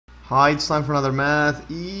Hi, it's time for another math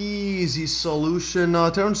easy solution.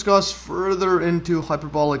 To discuss further into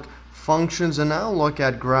hyperbolic functions and now look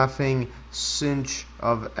at graphing sinh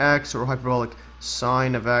of x or hyperbolic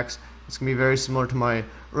sine of x. It's going to be very similar to my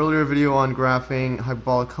earlier video on graphing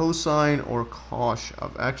hyperbolic cosine or cosh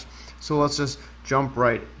of x. So let's just jump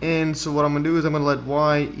right in. So what I'm going to do is I'm going to let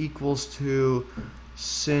y equals to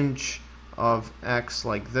sinh of x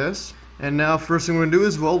like this. And now first thing we're going to do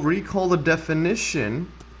is, well, recall the definition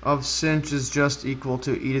of sinh is just equal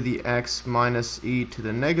to e to the x minus e to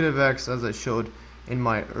the negative x, as I showed in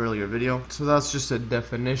my earlier video. So that's just a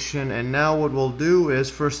definition. And now what we'll do is,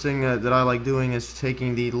 first thing that I like doing is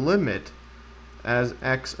taking the limit as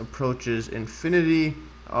x approaches infinity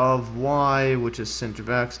of y, which is sinh of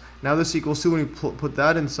x. Now this equals to, when we put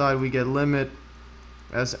that inside, we get limit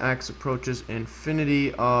as x approaches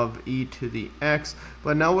infinity of e to the x.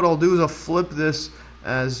 But now what I'll do is I'll flip this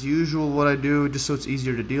as usual, what I do, just so it's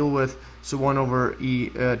easier to deal with. So 1 over e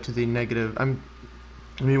to the negative,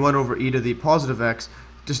 1 over e to the positive x,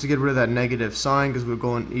 just to get rid of that negative sign, because we're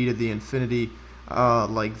going e to the infinity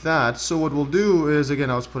like that. So what we'll do is, again,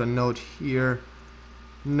 I'll just put a note here.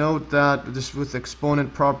 Note that just with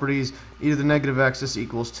exponent properties, e to the negative x, this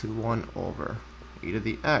equals to 1 over e to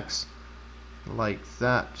the x, like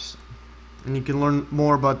that. And you can learn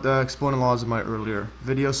more about the exponent laws in my earlier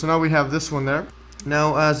video. So now we have this one there.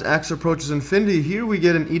 Now as x approaches infinity, here we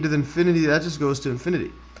get an e to the infinity, that just goes to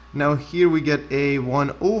infinity. Now here we get a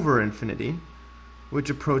 1 over infinity,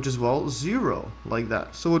 which approaches, well, 0, like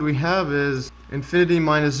that. So what we have is infinity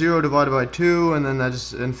minus 0 divided by 2, and then that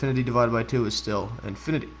just infinity divided by 2 is still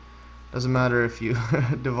infinity. Doesn't matter if you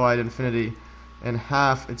divide infinity in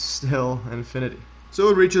half, it's still infinity. So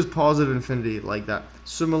it reaches positive infinity like that.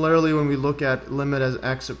 Similarly, when we look at limit as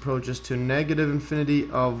x approaches to negative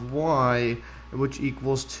infinity of y, which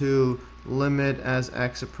equals to limit as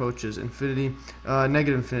x approaches infinity,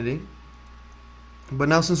 negative infinity. But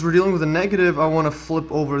now since we're dealing with a negative, I want to flip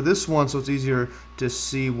over this one so it's easier to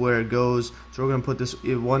see where it goes. So we're going to put this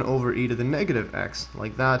 1 over e to the negative x,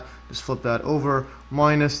 like that. Just flip that over,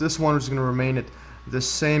 minus this one, which is going to remain at the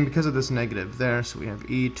same because of this negative there. So we have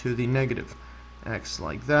e to the negative x,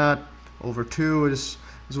 like that, over 2 is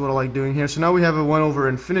what I like doing here. So now we have a 1 over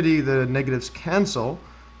infinity, the negatives cancel.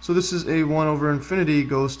 So this is a 1 over infinity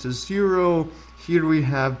goes to 0. Here we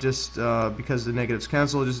have just, because the negatives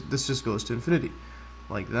cancel, this just goes to infinity,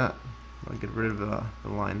 like that. I'll get rid of the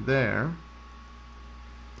line there.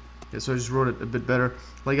 Okay, so I just wrote it a bit better,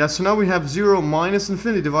 like that. So now we have 0 minus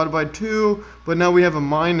infinity divided by 2, but now we have a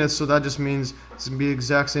minus, so that just means it's going to be the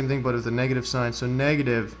exact same thing, but with a negative sign, so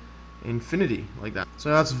negative infinity, like that. So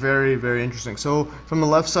that's very, very interesting. So from the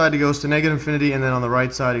left side it goes to negative infinity, and then on the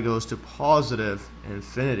right side it goes to positive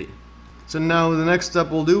infinity. So now the next step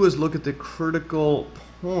we'll do is look at the critical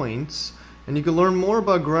points, and you can learn more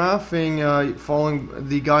about graphing following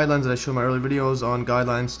the guidelines that I showed in my earlier videos on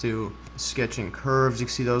guidelines to sketching curves. You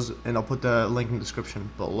can see those, and I'll put the link in the description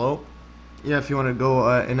below. Yeah, if you want to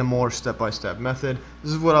go in a more step-by-step method.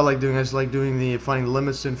 This is what I like doing. I just like doing finding the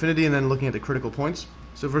limits to infinity and then looking at the critical points.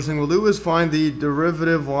 So first thing we'll do is find the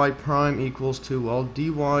derivative y prime equals to, well, dy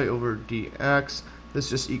over dx. This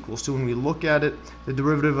just equals to, when we look at it, the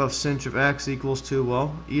derivative of sinh of x equals to,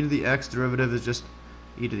 well, e to the x derivative is just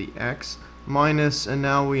e to the x minus, and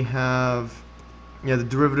now we have, yeah, the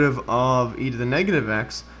derivative of e to the negative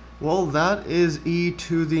x. Well, that is e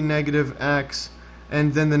to the negative x,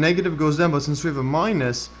 and then the negative goes down, but since we have a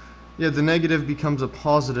minus, yeah, the negative becomes a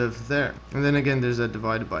positive there. And then again, there's that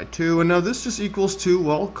divided by 2. And now this just equals to,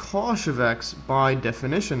 well, cosh of x by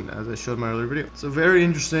definition, as I showed in my earlier video. So very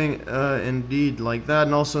interesting indeed, like that.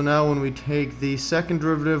 And also now when we take the second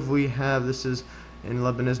derivative, we have, this is in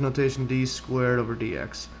Leibniz notation, d squared over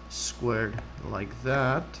dx squared, like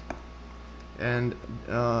that. And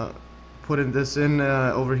putting this in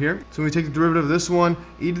over here. So when we take the derivative of this one,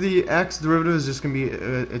 e to the x derivative is just going to be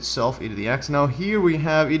itself e to the x. Now here we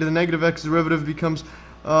have e to the negative x derivative becomes,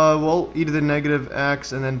 well, e to the negative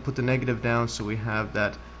x, and then put the negative down, so we have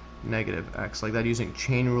that negative x, like that, using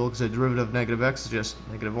chain rule, because the derivative of negative x is just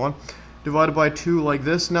negative 1, divided by 2, like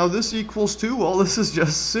this. Now this equals to, well, this is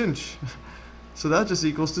just sinh. So that just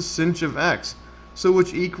equals to sinh of x. So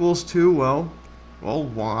which equals to, well,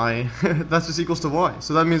 y. That just equals to y.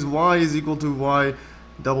 So that means y is equal to y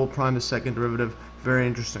double prime the second derivative. Very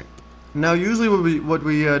interesting. Now usually what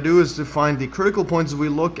we do is to find the critical points we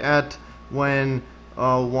look at when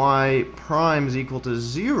y prime is equal to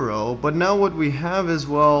 0. But now what we have is,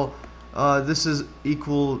 well, this is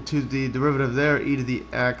equal to the derivative there, e to the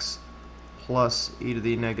x plus e to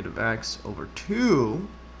the negative x over 2.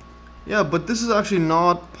 Yeah, but this is actually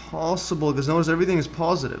not possible because notice everything is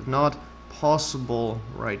positive. Not possible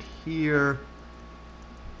right here.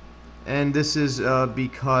 And this is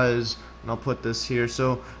because, and I'll put this here,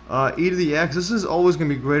 so e to the x, this is always going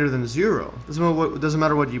to be greater than 0. Doesn't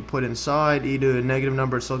matter what you put inside, e to a negative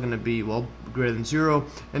number is still going to be, well, greater than 0.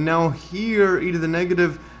 And now here, e to the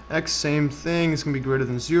negative x, same thing, it's going to be greater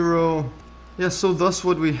than 0. Yeah, so thus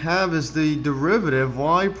what we have is the derivative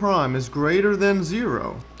y prime is greater than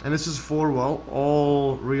 0. And this is for, well,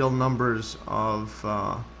 all real numbers of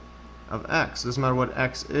x. It doesn't matter what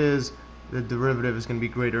x is, the derivative is going to be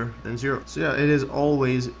greater than 0. So yeah, it is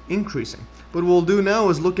always increasing. But what we'll do now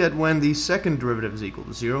is look at when the second derivative is equal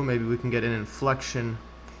to 0. Maybe we can get an inflection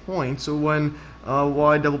point. So when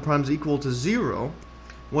y double prime is equal to 0,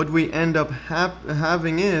 what we end up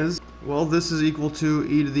having is, well, this is equal to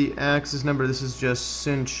e to the x. Remember, this is just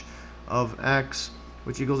sinh of x,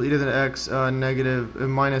 which equals e to the x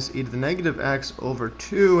minus e to the negative x over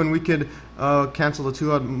 2. And we could cancel the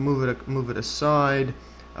 2 out, move it aside.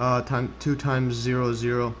 2 times 0,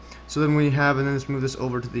 0. So then we have, and then let's move this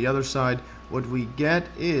over to the other side. What we get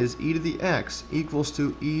is e to the x equals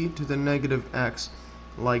to e to the negative x,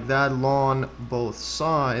 like that, ln both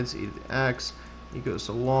sides. E to the x equals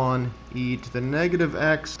to ln e to the negative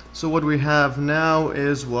x. So what we have now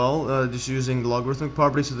is, well, just using the logarithmic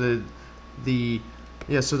property, so that the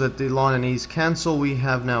ln and e's cancel. We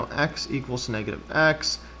have now x equals to negative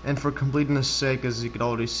x. And for completeness sake, as you can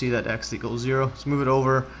already see, that x equals 0. Let's move it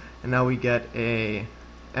over, and now we get a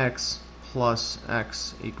x plus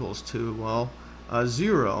x equals to, well,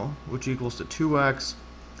 0, which equals to 2x.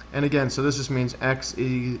 And again, so this just means x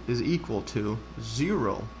is equal to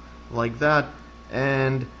 0, like that.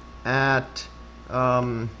 And at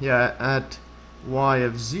at y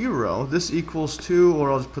of 0, this equals to,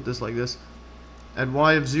 or I'll just put this like this. At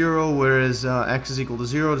y of 0, whereas x is equal to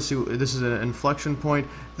 0, to see this is an inflection point.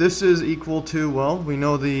 This is equal to, well, we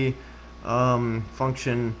know the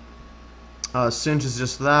function sinh is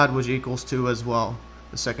just that, which equals to as well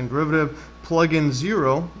the second derivative. Plug in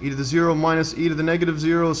 0, e to the 0 minus e to the negative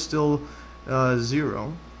 0 is still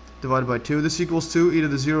 0, divided by 2. This equals 2, e to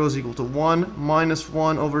the 0 is equal to 1, minus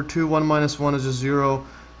 1 over 2, 1 minus 1 is just 0,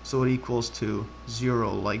 so it equals to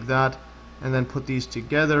 0, like that. And then put these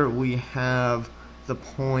together, we have the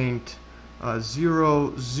point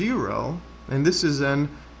 0, 0, and this is an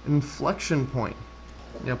inflection point.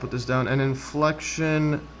 Yeah, put this down, an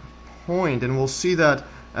inflection point, and we'll see that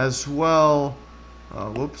as well.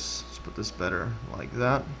 Whoops, let's put this better, like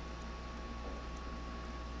that.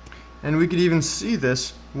 And we could even see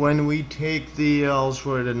this when we take the, I'll just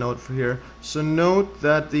write a note for here. So note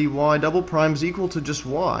that the y double prime is equal to just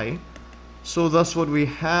y. So thus what we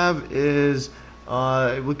have is,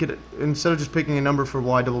 we could, instead of just picking a number for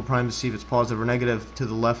y double prime to see if it's positive or negative, to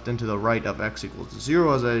the left and to the right of x equals to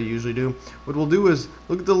 0, as I usually do, what we'll do is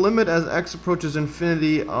look at the limit as x approaches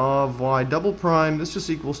infinity of y double prime. This just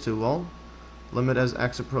equals to, well, limit as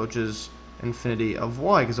x approaches infinity of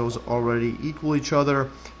y, because those already equal each other.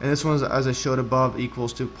 And this one, as I showed above,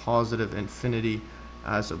 equals to positive infinity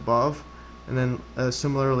as above. And then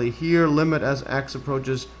similarly here, limit as x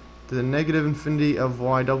approaches to the negative infinity of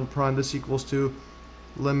y double prime. This equals to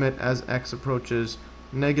limit as x approaches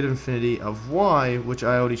negative infinity of y, which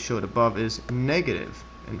I already showed above is negative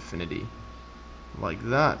infinity, like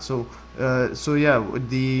that. So yeah,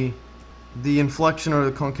 the inflection or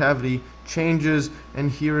the concavity changes, and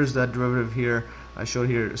here is that derivative here I showed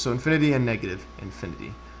here. So infinity and negative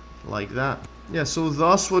infinity, like that. Yeah, so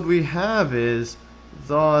thus what we have is,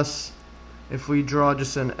 thus if we draw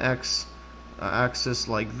just an x axis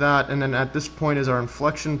like that, and then at this point is our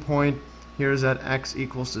inflection point. Here's at x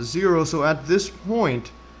equals to 0. So at this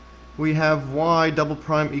point we have y double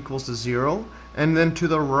prime equals to 0, and then to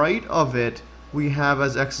the right of it we have,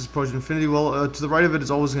 as x is approaching infinity, well, to the right of it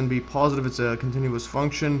is always going to be positive. It's a continuous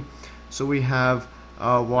function. So we have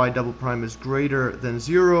y double prime is greater than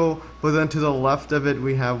 0, but then to the left of it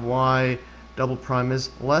we have y double prime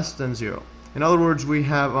is less than 0. In other words, we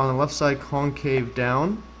have on the left side concave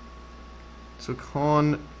down, so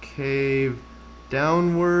concave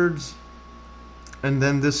downwards, and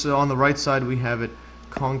then this on the right side we have it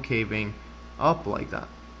concaving up, like that.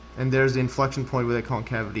 And there's the inflection point where the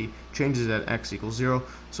concavity changes at x equals 0.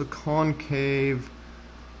 So concave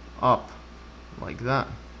up, like that.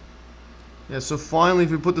 Yeah, so finally,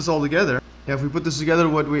 if we put this all together,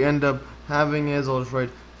 what we end up having is, I'll just write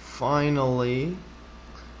finally.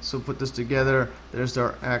 So put this together, there's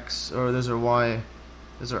our x, or there's our y,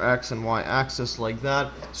 there's our x and y axis, like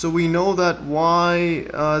that. So we know that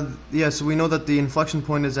so we know that the inflection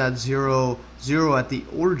point is at 0, 0 at the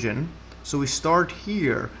origin. So we start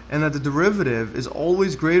here, and that the derivative is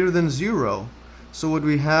always greater than 0. So what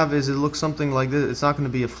we have is it looks something like this. It's not going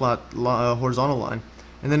to be a flat horizontal line,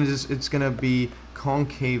 and then it's going to be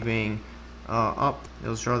concaving up.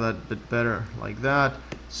 Let's draw that a bit better like that.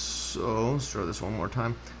 So let's draw this one more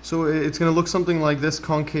time. So it's going to look something like this,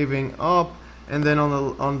 concaving up, and then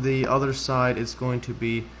on the other side it's going to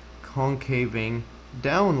be concaving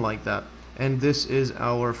down like that. And this is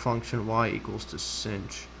our function y equals to sinh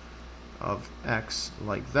of x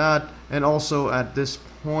like that. And also at this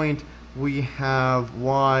point we have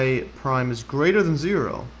y prime is greater than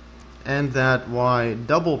 0, and that y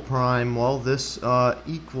double prime, well, this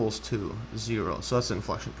equals to 0. So that's the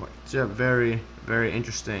inflection point. So yeah, very, very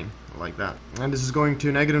interesting like that. And this is going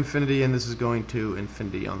to negative infinity, and this is going to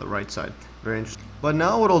infinity on the right side. Very interesting. But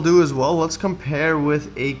now what I'll do is, well, let's compare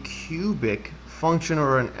with a cubic function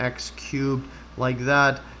or an x cubed like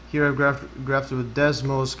that. Here I've graphed it with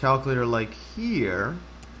Desmos calculator like here.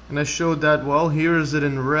 And I showed that, well, here is it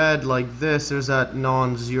in red like this. There's that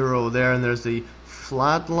non-zero there, and there's the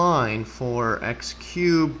flat line for x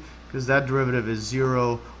cubed, because that derivative is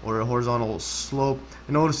 0, or a horizontal slope.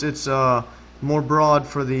 And notice it's more broad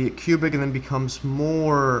for the cubic and then becomes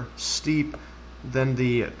more steep than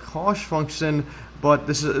the cosh function. But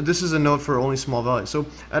this is a note for only small values. So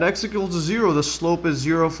at x equals to 0, the slope is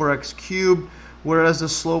 0 for x cubed, whereas the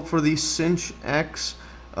slope for the sinh x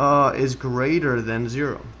is greater than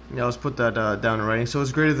 0. Yeah, let's put that down in writing. So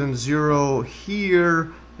it's greater than 0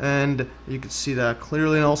 here, and you can see that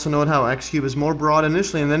clearly. And also note how x cubed is more broad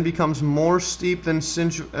initially and then becomes more steep than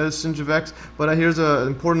sinh of x. But here's an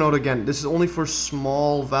important note again. This is only for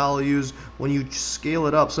small values when you scale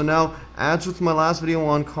it up. So now, as with my last video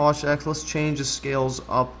on cosh x, let's change the scales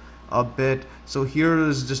up a bit. So here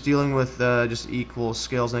is just dealing with just equal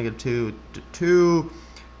scales, -2 to 2.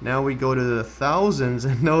 Now we go to the thousands,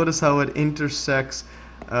 and notice how it intersects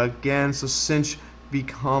again. So sinh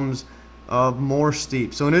becomes more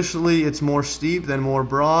steep. So initially it's more steep, then more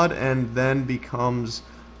broad, and then becomes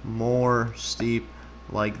more steep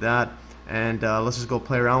like that. And let's just go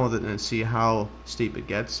play around with it and see how steep it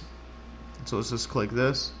gets. So let's just click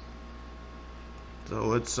this.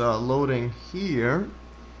 So it's loading here.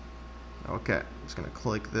 Okay, I'm just gonna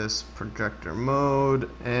click this projector mode,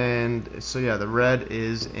 and so yeah, the red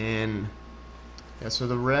is in. Yeah, so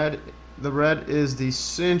the red is the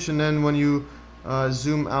sinh, and then when you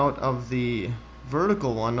zoom out of the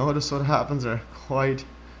vertical one, notice what happens are quite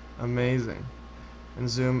amazing. And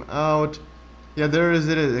zoom out, yeah, there is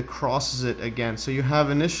it. It crosses it again. So you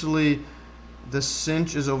have initially the sinh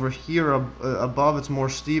is over here above. It's more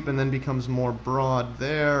steep, and then becomes more broad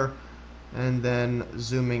there. And then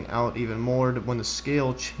zooming out even more when the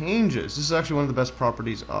scale changes. This is actually one of the best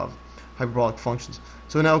properties of hyperbolic functions.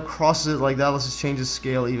 So it now crosses it like that. Let's just change the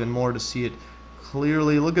scale even more to see it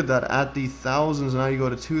clearly. Look at that, at the thousands. Now you go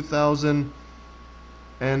to 2,000,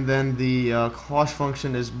 and then the cosh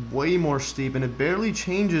function is way more steep, and it barely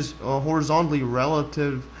changes horizontally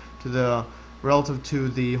relative to the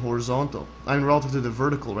horizontal. I mean, relative to the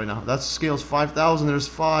vertical right now. That scale's 5,000. There's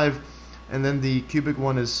 5. And then the cubic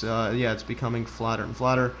one is, yeah, it's becoming flatter and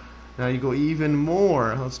flatter. Now you go even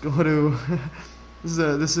more. Let's go to,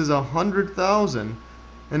 this is 100,000.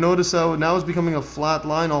 And notice how now it's becoming a flat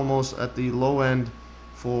line almost at the low end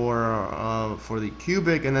for the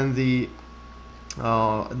cubic, and then the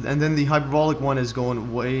hyperbolic one is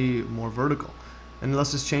going way more vertical. And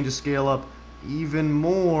let's just change the scale up even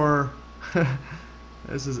more.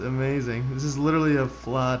 This is amazing. This is literally a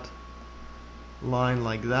flat line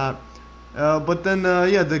like that. But then,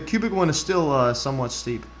 yeah, the cubic one is still somewhat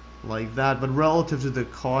steep like that, but relative to the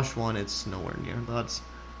cosh one, it's nowhere near. That's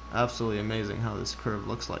absolutely amazing how this curve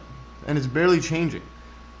looks like. And it's barely changing.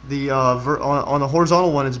 The on the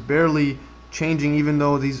horizontal one, it's barely changing, even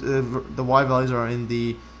though these the y values are in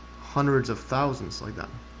the hundreds of thousands like that.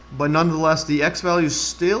 But nonetheless, the x values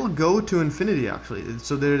still go to infinity, actually.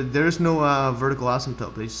 So there's no vertical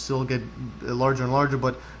asymptote. They still get larger and larger,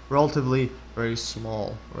 but relatively very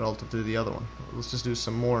small relative to the other one. Let's just do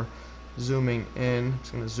some more zooming in. I'm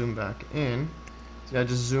just going to zoom back in. So yeah,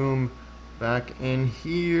 just zoom back in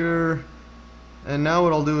here. And now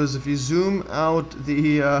what I'll do is, if you zoom out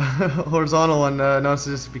the horizontal one, notice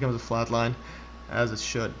it just becomes a flat line, as it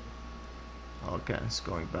should. Okay, it's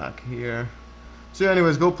going back here. So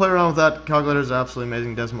anyways, go play around with that. Calculator is absolutely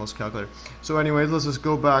amazing, Desmos calculator. So anyways, let's just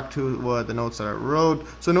go back to the notes that I wrote.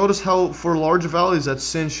 So notice how for large values that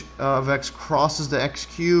sinh of x crosses the x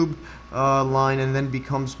cubed line and then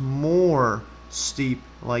becomes more steep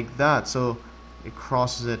like that. So it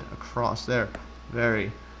crosses it across there.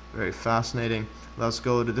 Very, very fascinating. Let's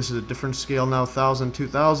go to, this is a different scale now, 1000,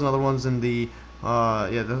 2000. Other ones in the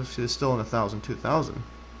yeah, this still in 1000, 2000.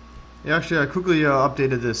 Yeah, actually, I quickly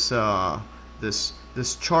updated this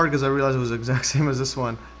chart because I realized it was the exact same as this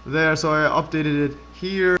one there. So I updated it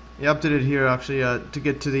here. Yeah, updated here actually to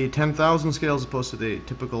get to the 10,000 scale as opposed to the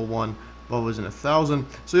typical one above was in 1,000.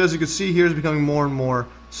 So as you can see here, it's becoming more and more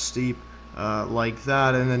steep like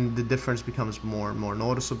that, and then the difference becomes more and more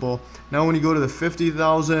noticeable. Now when you go to the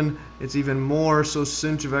 50,000, it's even more. So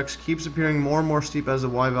sinh of x keeps appearing more and more steep as the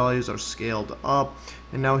y values are scaled up.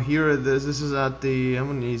 And now here, this is at the, how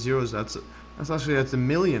many zeros? That's actually at the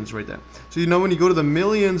millions right there. So you know when you go to the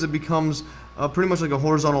millions, it becomes pretty much like a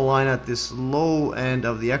horizontal line at this low end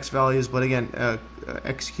of the x values, but again,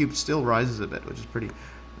 x cubed still rises a bit, which is pretty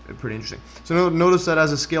interesting. So notice that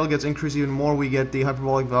as the scale gets increased even more, we get the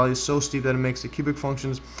hyperbolic values so steep that it makes the cubic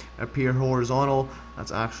functions appear horizontal.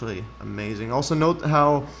 That's actually amazing. Also note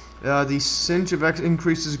how the sinh of x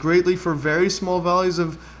increases greatly for very small values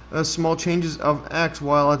of small changes of x,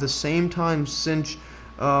 while at the same time sinh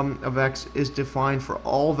of x is defined for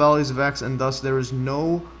all values of x, and thus there is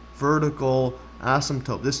no vertical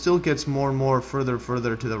asymptote. This still gets more and more further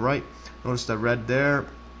to the right. Notice that red there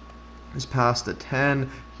is past the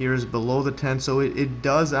 10, here is below the 10, so it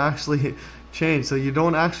does actually change. So you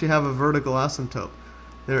don't actually have a vertical asymptote.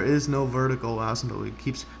 There is no vertical asymptote. It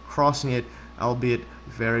keeps crossing it, albeit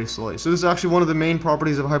very slowly. So this is actually one of the main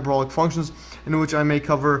properties of hyperbolic functions, in which I may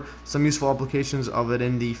cover some useful applications of it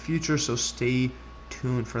in the future, so stay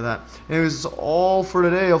tuned for that. Anyways, that's all for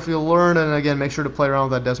today. Hopefully you'll learn, and again, make sure to play around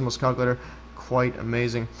with that decimals calculator. Quite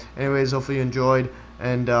amazing. Anyways, hopefully you enjoyed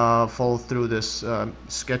and follow through this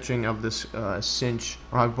sketching of this sinh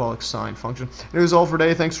or hyperbolic sine function. Anyways, all for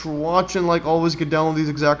today. Thanks for watching. Like always, you can download these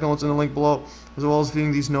exact notes in the link below, as well as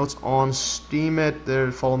viewing these notes on Steemit. There,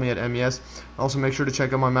 follow me at MES. Also, make sure to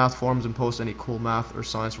check out my math forums and post any cool math or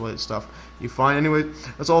science related stuff you find. Anyway,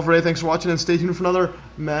 that's all for today. Thanks for watching, and stay tuned for another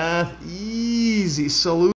Math Easy solution.